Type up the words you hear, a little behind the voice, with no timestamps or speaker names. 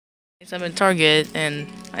So I'm in Target and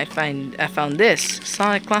I found this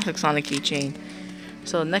Sonic Classic Sonic keychain.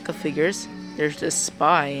 So NECA figures. There's this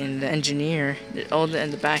spy and the engineer. All in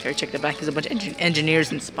the back. I checked the back. There's a bunch of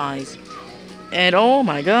engineers and spies. And oh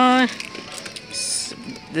my god,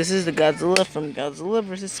 this is the Godzilla from Godzilla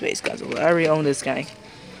vs. Space Godzilla. I already own this guy.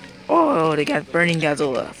 Oh, they got Burning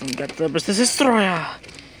Godzilla from Godzilla vs. Destroyer.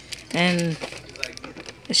 And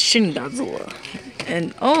Shin Godzilla.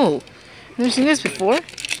 And oh, I've never seen this before.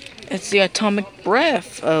 It's the atomic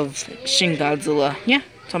breath of Shin Godzilla. Yeah,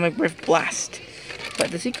 atomic breath blast.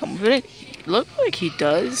 But does he come with it? Look like he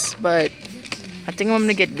does, but I think I'm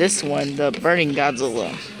gonna get this one, the Burning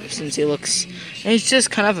Godzilla, since he looks. And it's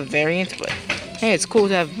just kind of a variant, but hey, it's cool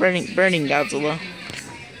to have Burning Godzilla.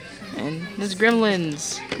 And there's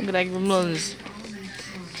Gremlins. Look at that Gremlins.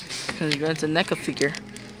 That's a NECA figure.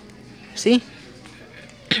 See?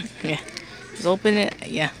 Yeah. Just open it.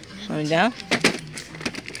 Yeah. Coming down.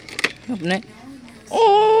 Open it.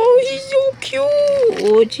 Oh, he's so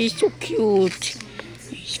cute. He's so cute.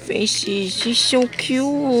 His face is, he's so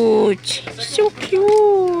cute. He's so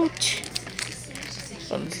cute.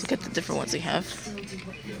 So let's look at the different ones they have.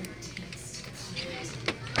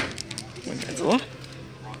 Godzilla.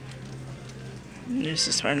 And there's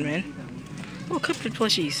the Spider-Man. Oh, Cuphead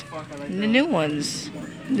plushies. And the new ones.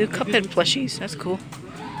 New Cuphead plushies. That's cool.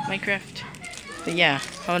 Minecraft. But yeah,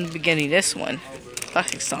 I'm gonna be getting this one.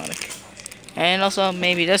 Classic Sonic. And also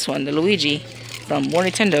maybe this one, the Luigi from War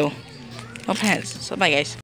Nintendo. Hope it has. So bye guys.